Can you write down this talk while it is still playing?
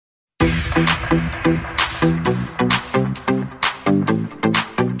Let's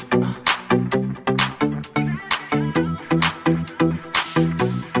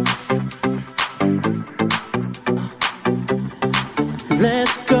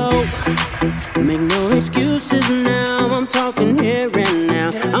go. Make no excuses now. I'm talking here and now.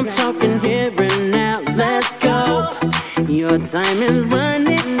 I'm talking here and now. Let's go. Your time is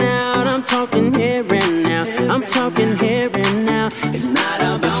running out. I'm talking here and now. I'm talking here and now. It's not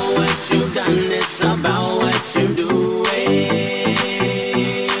about what you've done, it's about what you're doing.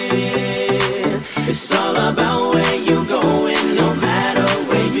 It's all about where you're going, no matter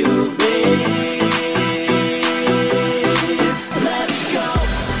where you've been. Let's go.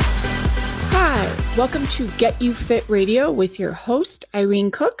 Hi, welcome to Get You Fit Radio with your host,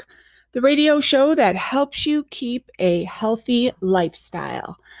 Irene Cook, the radio show that helps you keep a healthy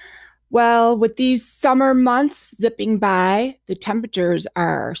lifestyle. Well, with these summer months zipping by, the temperatures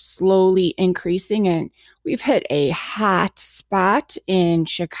are slowly increasing and we've hit a hot spot in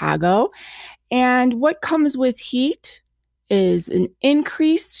Chicago. And what comes with heat is an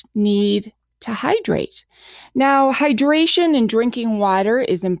increased need to hydrate. Now, hydration and drinking water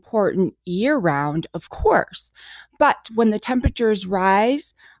is important year-round, of course, but when the temperatures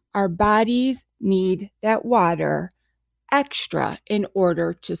rise, our bodies need that water extra in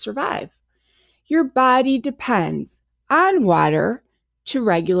order to survive. Your body depends on water to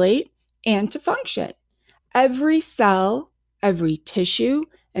regulate and to function. Every cell, every tissue,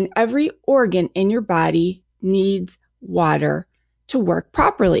 and every organ in your body needs water to work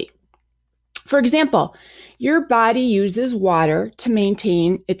properly. For example, your body uses water to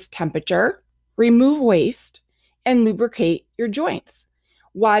maintain its temperature, remove waste, and lubricate your joints.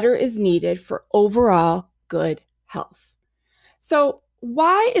 Water is needed for overall good health. So,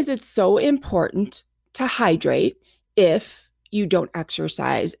 why is it so important to hydrate if you don't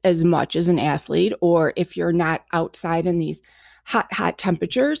exercise as much as an athlete or if you're not outside in these hot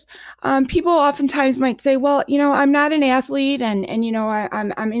temperatures? People oftentimes might say, well, I'm not an athlete and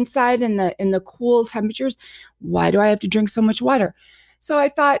I'm inside in the cool temperatures. Why do I have to drink so much water? So I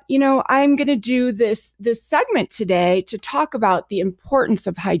thought, I'm going to do this segment today to talk about the importance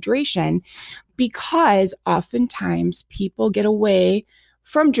of hydration, because oftentimes people get away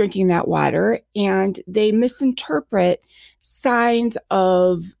from drinking that water and they misinterpret signs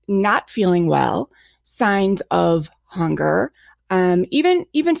of not feeling well, signs of hunger.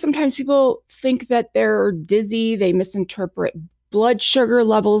 Even sometimes people think that they're dizzy. They misinterpret blood sugar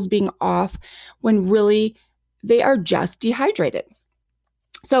levels being off when really they are just dehydrated.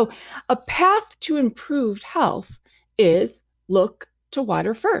 So a path to improved health is look to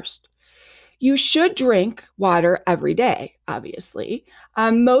water first. You should drink water every day, obviously.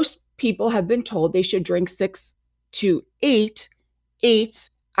 Most people have been told they should drink 6 to 8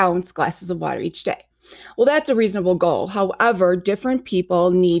 ounce glasses of water each day. Well, that's a reasonable goal. However, different people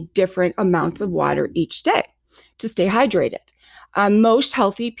need different amounts of water each day to stay hydrated. Most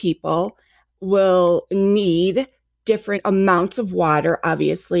healthy people will need different amounts of water,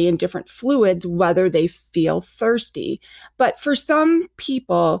 obviously, and different fluids, whether they feel thirsty. But for some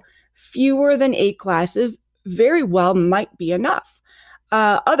people, fewer than 8 glasses very well might be enough.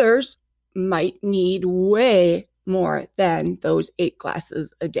 Others might need way more than those 8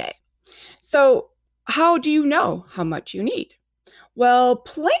 glasses a day. So how do you know how much you need? Well,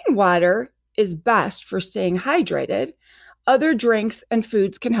 plain water is best for staying hydrated. Other drinks and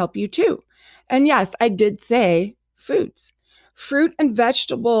foods can help you too. And yes, I did say foods. Fruit and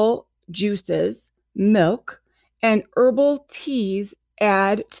vegetable juices, milk, and herbal teas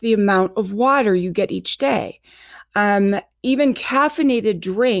add to the amount of water you get each day. Even caffeinated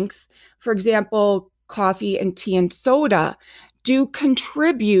drinks, for example, coffee and tea and soda, do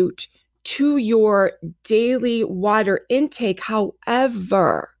contribute to your daily water intake.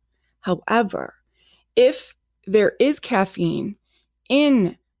 However, if there is caffeine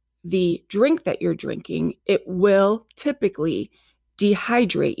in the drink that you're drinking, it will typically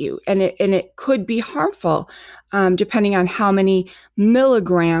dehydrate you, and it could be harmful depending on how many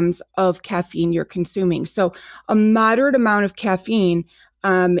milligrams of caffeine you're consuming. So a moderate amount of caffeine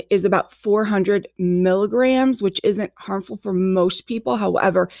is about 400 milligrams, which isn't harmful for most people.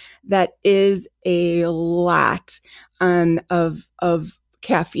 However, that is a lot of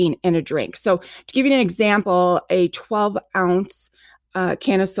caffeine in a drink. So to give you an example, a 12-ounce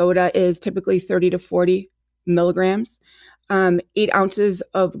can of soda is typically 30 to 40 milligrams. 8 ounces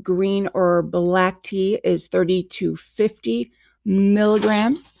of green or black tea is 30 to 50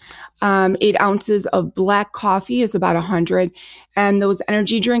 milligrams. 8 ounces of black coffee is about 100. And those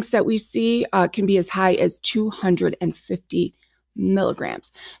energy drinks that we see can be as high as 250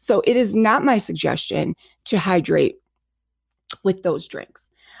 milligrams. So it is not my suggestion to hydrate with those drinks.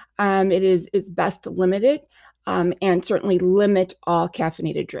 It's best to limit it, and certainly limit all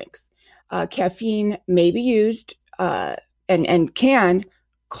caffeinated drinks. Caffeine may be used and can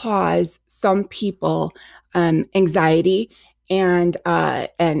cause some people anxiety and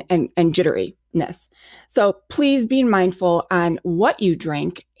jitteriness. So please be mindful on what you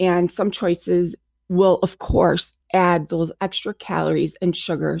drink, and some choices will, of course, add those extra calories and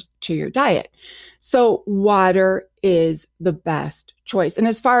sugars to your diet. So water is the best choice. And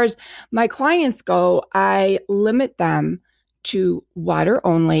as far as my clients go, I limit them to water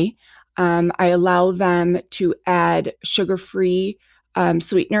only. I allow them to add sugar-free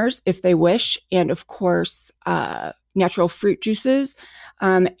sweeteners if they wish, and of course, natural fruit juices.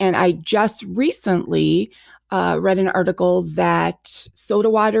 And I just recently read an article that soda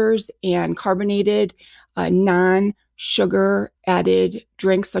waters and carbonated non-sugar added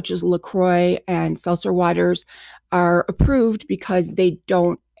drinks such as LaCroix and seltzer waters are approved because they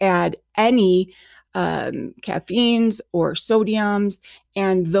don't add any caffeines or sodiums,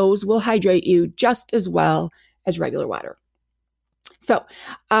 and those will hydrate you just as well as regular water. So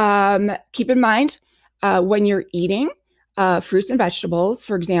keep in mind when you're eating fruits and vegetables,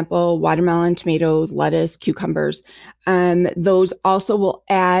 for example, watermelon, tomatoes, lettuce, cucumbers, those also will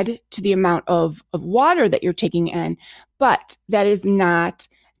add to the amount of water that you're taking in, but that is not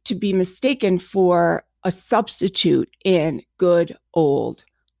to be mistaken for a substitute in good old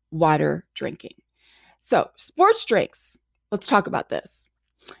water drinking. So sports drinks, let's talk about this.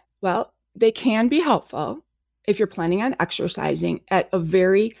 Well, they can be helpful if you're planning on exercising at a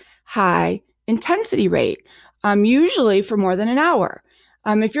very high intensity rate, usually for more than an hour.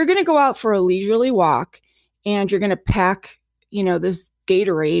 If you're going to go out for a leisurely walk and you're going to pack, this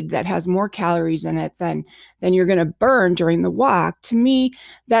Gatorade that has more calories in it than you're going to burn during the walk, to me,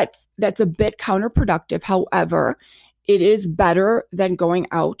 that's a bit counterproductive. However, it is better than going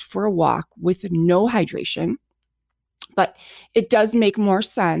out for a walk with no hydration, but it does make more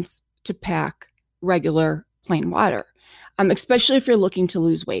sense to pack regular plain water, especially if you're looking to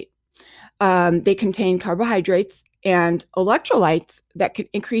lose weight. They contain carbohydrates and electrolytes that can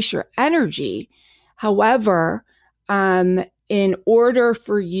increase your energy. However, in order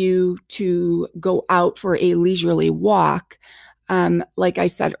for you to go out for a leisurely walk, like I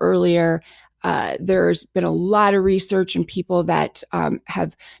said earlier, there's been a lot of research and people that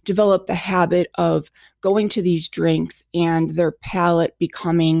have developed the habit of going to these drinks and their palate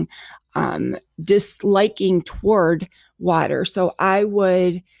becoming disliking toward water. So I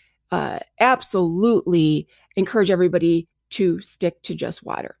would absolutely encourage everybody to stick to just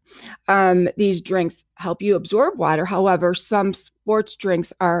water. These drinks help you absorb water. However, some sports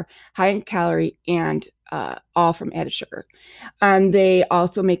drinks are high in calorie and all from added sugar. They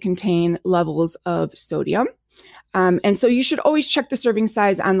also may contain levels of sodium. And so you should always check the serving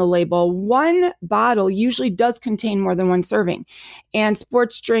size on the label. One bottle usually does contain more than one serving, and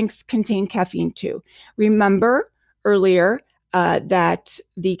sports drinks contain caffeine too. Remember earlier that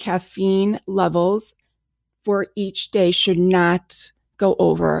the caffeine levels for each day should not go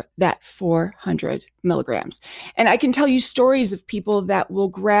over that 400 milligrams. And I can tell you stories of people that will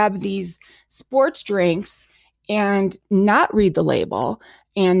grab these sports drinks and not read the label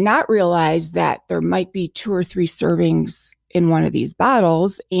and not realize that there might be 2 or 3 servings in one of these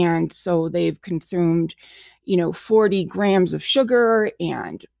bottles. And so they've consumed, 40 grams of sugar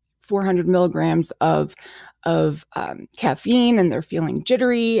and 400 milligrams of caffeine, and they're feeling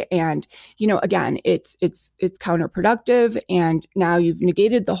jittery. And, again, it's counterproductive. And now you've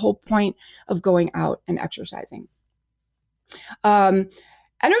negated the whole point of going out and exercising.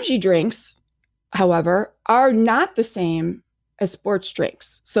 Energy drinks, however, are not the same as sports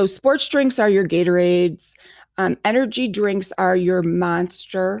drinks. So sports drinks are your Gatorades. Energy drinks are your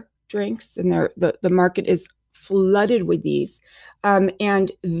Monster drinks, and the market is flooded with these.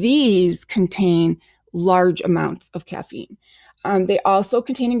 And these contain large amounts of caffeine. They also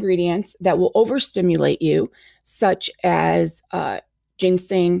contain ingredients that will overstimulate you, such as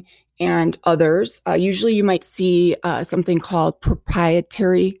ginseng and others. Usually you might see something called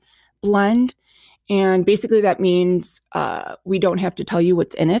proprietary blend. And basically that means we don't have to tell you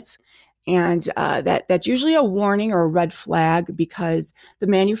what's in it. And that's usually a warning or a red flag because the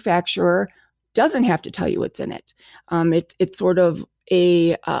manufacturer doesn't have to tell you what's in it. It's sort of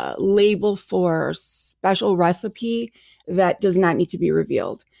a label for a special recipe that does not need to be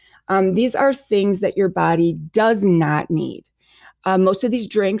revealed. These are things that your body does not need. Most of these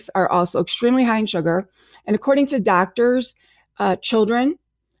drinks are also extremely high in sugar. And according to doctors, children,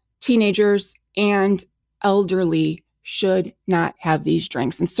 teenagers, and elderly should not have these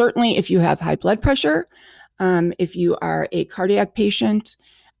drinks. And certainly if you have high blood pressure, if you are a cardiac patient,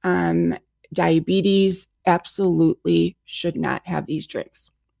 diabetes, absolutely should not have these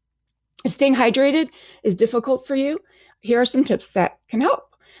drinks. If staying hydrated is difficult for you, here are some tips that can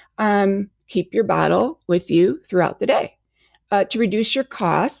help. Keep your bottle with you throughout the day. To reduce your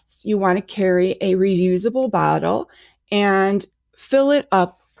costs, you want to carry a reusable bottle and fill it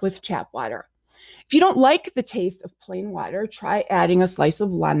up with tap water. If you don't like the taste of plain water, try adding a slice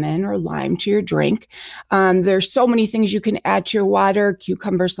of lemon or lime to your drink. There's so many things you can add to your water: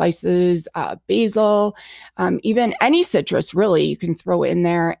 cucumber slices, basil, even any citrus, really, you can throw in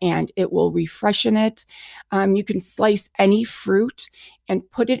there and it will refreshen it. You can slice any fruit and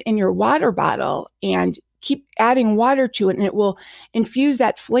put it in your water bottle and keep adding water to it, and it will infuse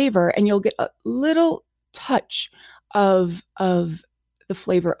that flavor, and you'll get a little touch of the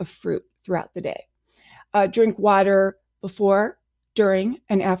flavor of fruit throughout the day. Drink water before, during,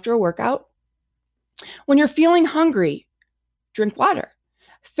 and after a workout. When you're feeling hungry, drink water.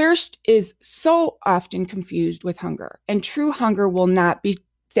 Thirst is so often confused with hunger, and true hunger will not be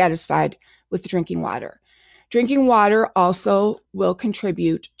satisfied with drinking water. Drinking water also will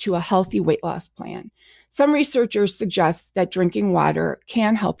contribute to a healthy weight loss plan. Some researchers suggest that drinking water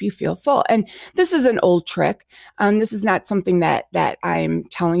can help you feel full. And this is an old trick. This is not something that I'm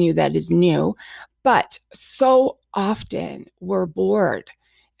telling you that is new. But so often we're bored,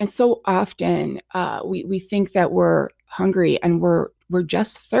 and so often we think that we're hungry and we're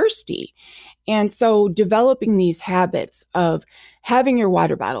just thirsty. And so developing these habits of having your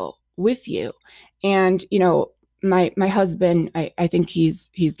water bottle with you, and my husband, I think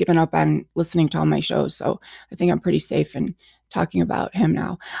he's given up on listening to all my shows, so I think I'm pretty safe in talking about him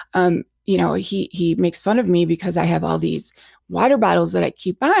now. He makes fun of me because I have all these water bottles that I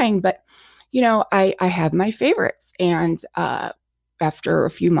keep buying, but I have my favorites, and after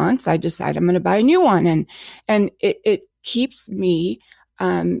a few months, I decide I'm going to buy a new one, and it keeps me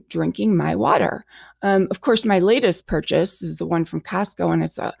drinking my water. Of course, my latest purchase is the one from Costco, and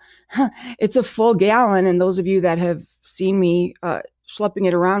it's a full gallon. And those of you that have seen me schlepping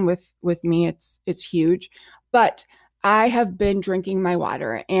it around with me, it's huge. But I have been drinking my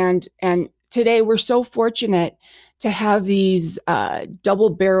water, and today we're so fortunate to have these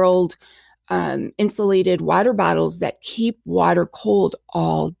double-barreled insulated water bottles that keep water cold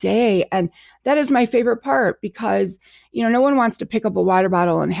all day. And that is my favorite part, because, no one wants to pick up a water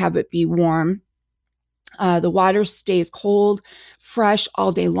bottle and have it be warm. The water stays cold, fresh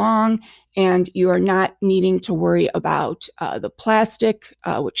all day long, and you are not needing to worry about the plastic,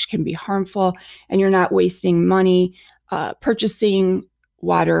 which can be harmful, and you're not wasting money purchasing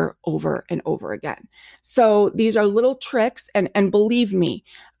water over and over again. So these are little tricks, and believe me,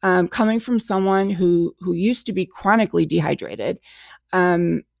 coming from someone who used to be chronically dehydrated,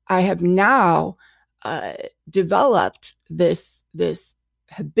 I have now developed this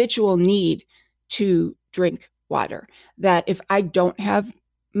habitual need to drink water. That if I don't have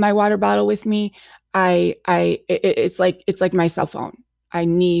my water bottle with me, it's like my cell phone. I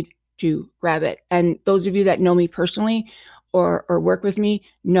need to grab it. And those of you that know me personally or work with me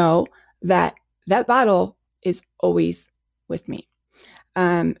know that bottle is always with me.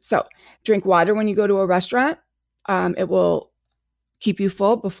 So drink water when you go to a restaurant. It will keep you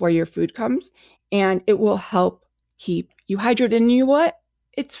full before your food comes, and it will help keep you hydrated. And you know what?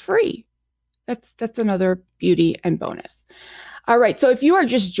 It's free. That's another beauty and bonus. All right. So if you are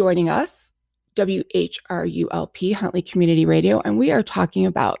just joining us, WHRULP, Huntley Community Radio, and we are talking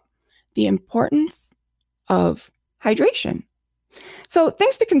about the importance of hydration. So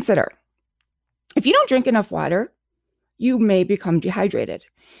things to consider. If you don't drink enough water, you may become dehydrated.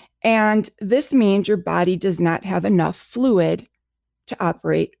 And this means your body does not have enough fluid to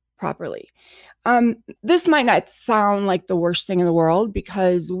operate properly. This might not sound like the worst thing in the world,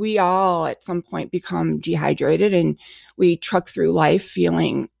 because we all at some point become dehydrated and we truck through life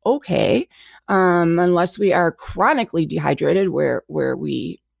feeling okay, unless we are chronically dehydrated where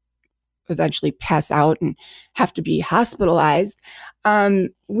we eventually pass out and have to be hospitalized.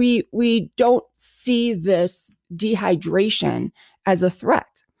 We don't see this dehydration as a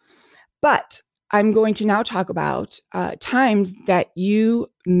threat. But I'm going to now talk about times that you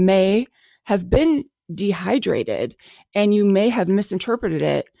may have been dehydrated and you may have misinterpreted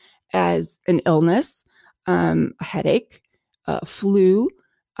it as an illness, a headache, a flu,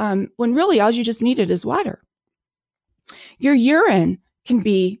 when really all you just needed is water. Your urine can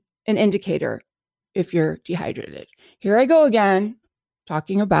be an indicator if you're dehydrated. Here I go again,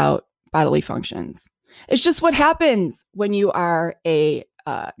 talking about bodily functions. It's just what happens when you are a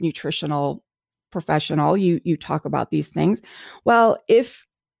nutritional professional, you talk about these things. Well, if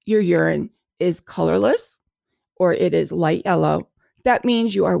your urine is colorless or it is light yellow, that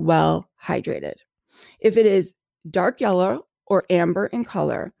means you are well hydrated. If it is dark yellow or amber in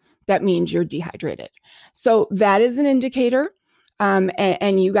color, that means you're dehydrated. So that is an indicator.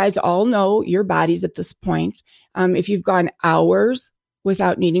 And you guys all know your bodies at this point. If you've gone hours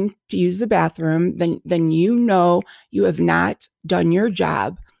without needing to use the bathroom, then you know you have not done your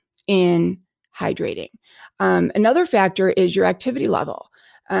job in hydrating. Another factor is your activity level.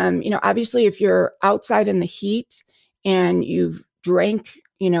 Obviously, if you're outside in the heat and you've drank,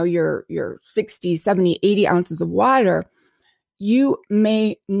 your 60, 70, 80 ounces of water, you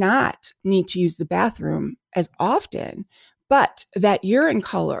may not need to use the bathroom as often, but that urine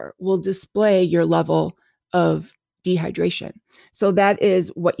color will display your level of dehydration. So that is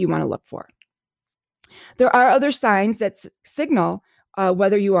what you want to look for. There are other signs that signal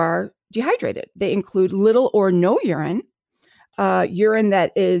whether you are dehydrated. They include little or no urine, urine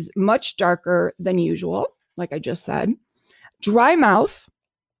that is much darker than usual, like I just said, dry mouth,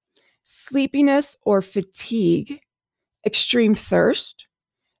 sleepiness or fatigue, extreme thirst,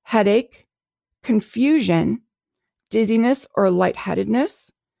 headache, confusion, dizziness or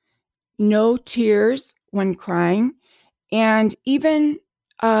lightheadedness, no tears when crying, and even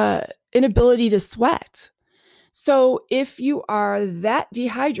inability to sweat. So if you are that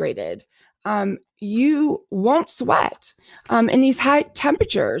dehydrated, you won't sweat in these high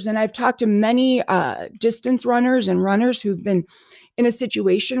temperatures. And I've talked to many distance runners and runners who've been in a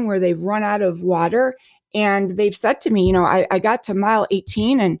situation where they've run out of water, and they've said to me, I got to mile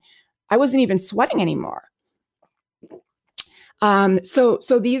 18 and I wasn't even sweating anymore.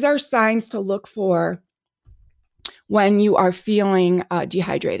 So these are signs to look for when you are feeling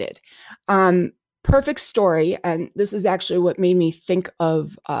dehydrated. Perfect story, and this is actually what made me think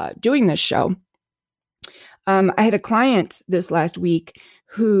of doing this show. I had a client this last week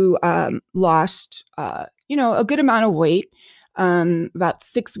who lost, a good amount of weight. About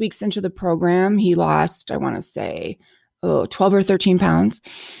 6 weeks into the program, he lost, I want to say, 12 or 13 pounds.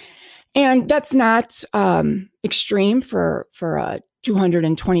 And that's not extreme for a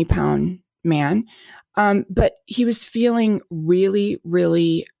 220-pound man. But he was feeling really,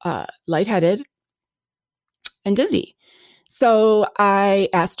 really lightheaded and dizzy. So I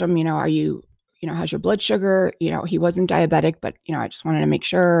asked him, are you, how's your blood sugar? He wasn't diabetic, but, I just wanted to make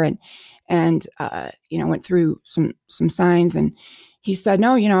sure. And went through some signs, and he said,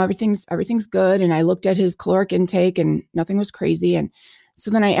 no, everything's good. And I looked at his caloric intake and nothing was crazy. And so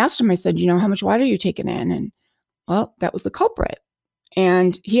then I asked him, I said, how much water are you taking in? And well, that was the culprit.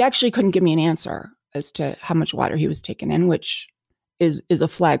 And he actually couldn't give me an answer as to how much water he was taking in, which is a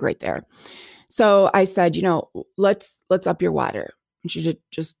flag right there. So I said, let's up your water. You should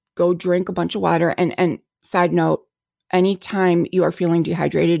just go drink a bunch of water. And side note, anytime you are feeling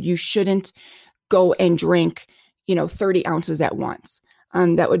dehydrated, you shouldn't go and drink, 30 ounces at once.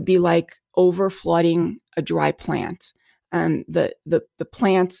 That would be like over flooding a dry plant. The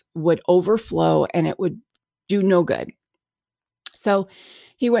plant would overflow and it would do no good. So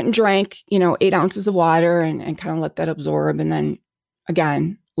he went and drank, 8 ounces of water and kind of let that absorb. And then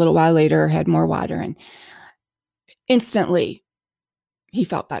again, a little while later, had more water, and instantly he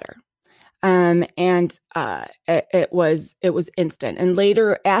felt better. It was instant. And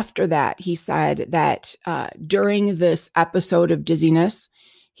later after that, he said that during this episode of dizziness,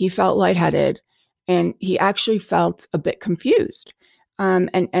 he felt lightheaded, and he actually felt a bit confused.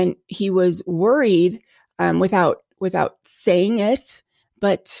 And he was worried without saying it,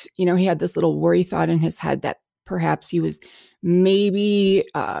 but he had this little worry thought in his head that perhaps he was maybe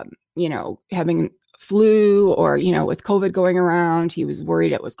having flu, or with COVID going around, he was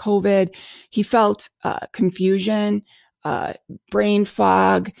worried it was COVID. He felt confusion, brain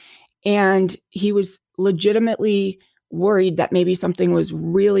fog, and he was legitimately worried that maybe something was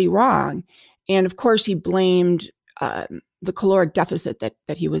really wrong. And of course, he blamed the caloric deficit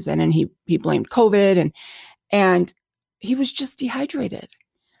that he was in, and he blamed COVID, and he was just dehydrated.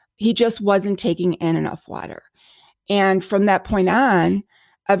 He just wasn't taking in enough water. And from that point on,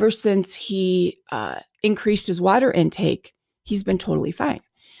 ever since he increased his water intake, he's been totally fine.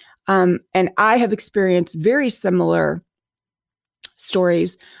 And I have experienced very similar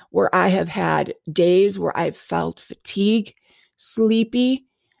stories where I have had days where I've felt fatigue, sleepy,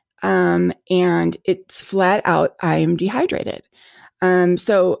 and it's flat out, I am dehydrated.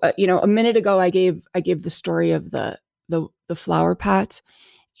 So a minute ago, I gave the story of the flower pot,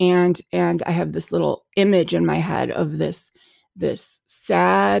 and I have this little image in my head of this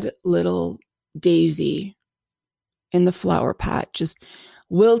sad little daisy in the flower pot, just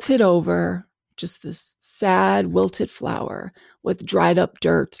wilted over, just this sad, wilted flower with dried up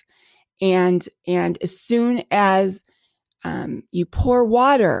dirt. And as soon as you pour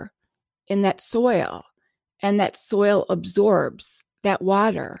water in that soil and that soil absorbs that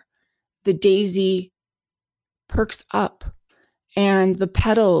water, the daisy perks up and the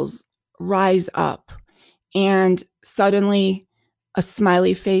petals rise up, and suddenly a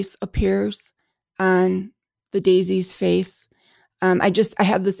smiley face appears on the daisy's face. I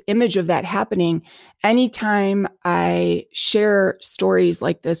have this image of that happening anytime I share stories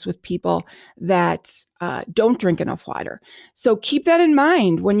like this with people that don't drink enough water. So keep that in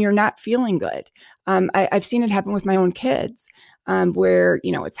mind when you're not feeling good. I've seen it happen with my own kids, where,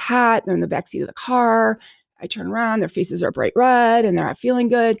 it's hot, they're in the backseat of the car. I turn around, their faces are bright red and they're not feeling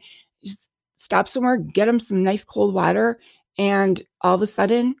good. Just stop somewhere, get them some nice cold water, and all of a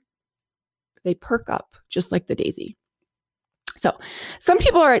sudden they perk up just like the daisy. So some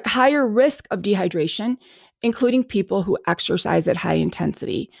people are at higher risk of dehydration, including people who exercise at high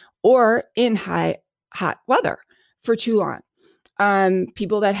intensity or in hot weather for too long.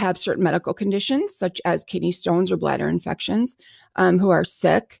 People that have certain medical conditions, such as kidney stones or bladder infections, who are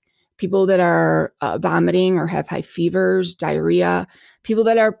sick, people that are vomiting or have high fevers, diarrhea, people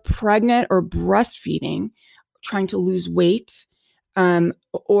that are pregnant or breastfeeding, trying to lose weight,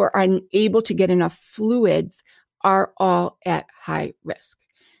 or unable to get enough fluids, are all at high risk.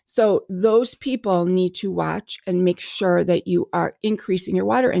 So those people need to watch and make sure that you are increasing your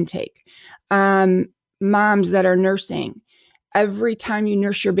water intake. Moms that are nursing, every time you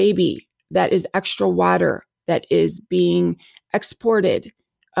nurse your baby, that is extra water that is being exported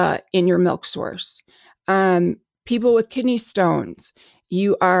in your milk source. People with kidney stones,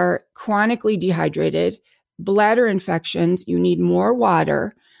 you are chronically dehydrated. Bladder infections, you need more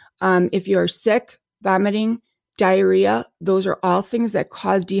water. If you're sick, vomiting, diarrhea, those are all things that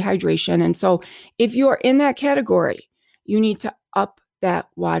cause dehydration. And so if you are in that category, you need to up that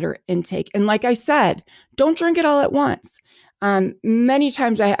water intake. And like I said, don't drink it all at once. Many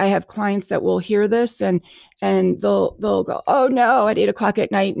times I have clients that will hear this and they'll go, oh no, at 8:00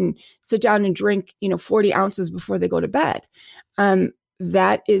 at night, and sit down and drink, 40 ounces before they go to bed.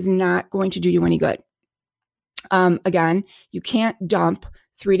 That is not going to do you any good. Again, you can't dump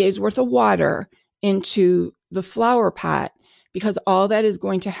 3 days worth of water into the flower pot, because all that is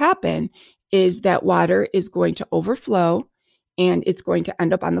going to happen is that water is going to overflow and it's going to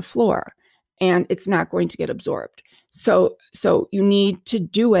end up on the floor and it's not going to get absorbed. So you need to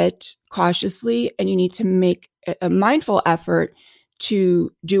do it cautiously, and you need to make a mindful effort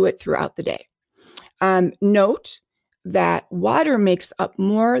to do it throughout the day. Note that water makes up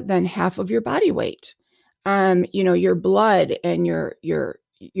more than half of your body weight. Your blood and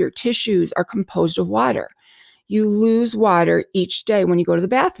your tissues are composed of water. You lose water each day when you go to the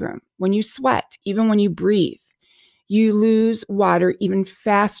bathroom, when you sweat, even when you breathe. You lose water even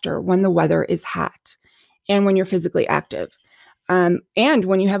faster when the weather is hot and when you're physically active, and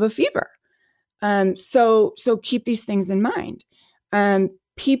when you have a fever. So keep these things in mind.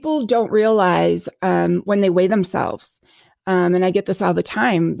 People don't realize when they weigh themselves, and I get this all the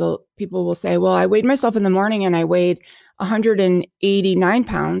time. People will say, well, I weighed myself in the morning and I weighed 189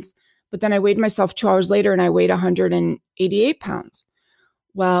 pounds, but then I weighed myself 2 hours later and I weighed 188 pounds.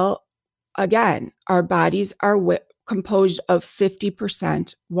 Well, again, our bodies are composed of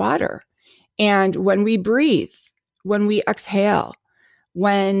 50% water. And when we breathe, when we exhale,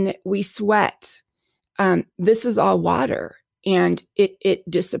 when we sweat, this is all water, and it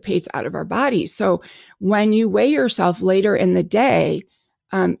dissipates out of our body. So when you weigh yourself later in the day,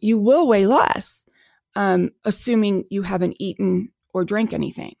 you will weigh less, assuming you haven't eaten or drank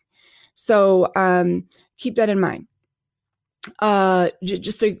anything. So keep that in mind.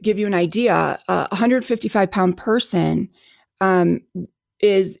 Just to give you an idea, a 155-pound person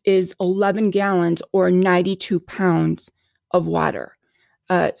is 11 gallons or 92 pounds of water.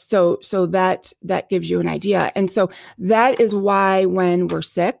 So that gives you an idea. And so that is why when we're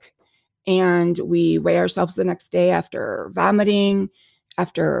sick and we weigh ourselves the next day after vomiting,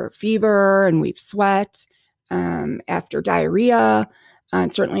 after fever, and we've sweat, after diarrhea,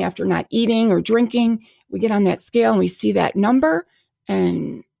 and certainly after not eating or drinking, we get on that scale and we see that number,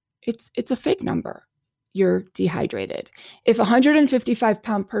 and it's a fake number. You're dehydrated. If a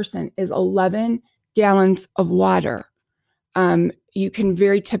 155-pound person is 11 gallons of water, you can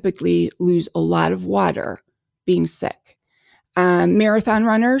very typically lose a lot of water being sick. Marathon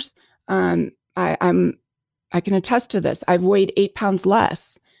runners, I can attest to this. I've weighed 8 pounds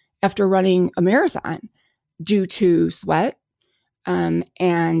less after running a marathon due to sweat, and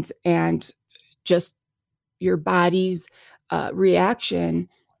just your body's reaction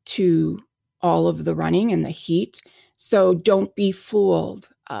to all of the running and the heat. So don't be fooled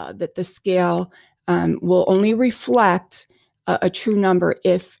that the scale will only reflect a true number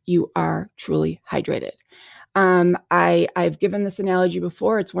if you are truly hydrated. I've given this analogy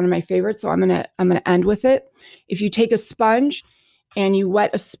before. It's one of my favorites, so I'm gonna end with it. If you take a sponge and you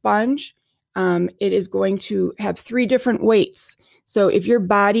wet a sponge, it is going to have 3 different weights. So if your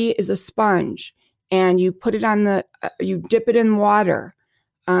body is a sponge and you put it on you dip it in water,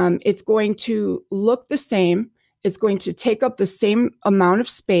 it's going to look the same. It's going to take up the same amount of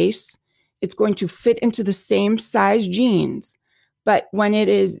space. It's going to fit into the same size jeans. But when it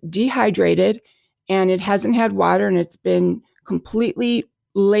is dehydrated and it hasn't had water and it's been completely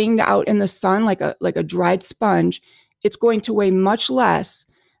laying out in the sun like a dried sponge, it's going to weigh much less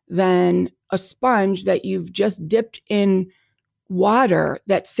than a sponge that you've just dipped in water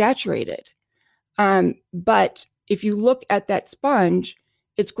that's saturated. But if you look at that sponge,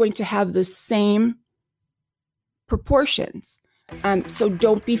 it's going to have the same proportions. So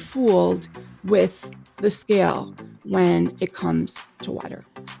don't be fooled with the scale when it comes to water.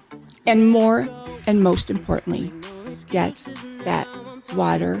 And more and most importantly, get that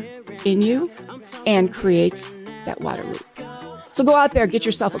water in you and create that water loop. So go out there, get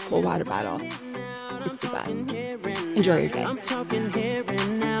yourself a cool water bottle. It's the best. Enjoy your day. I'm talking here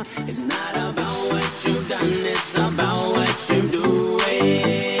and now. It's not about what you've done, it's about what you're doing.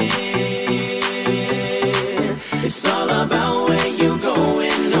 It's all about where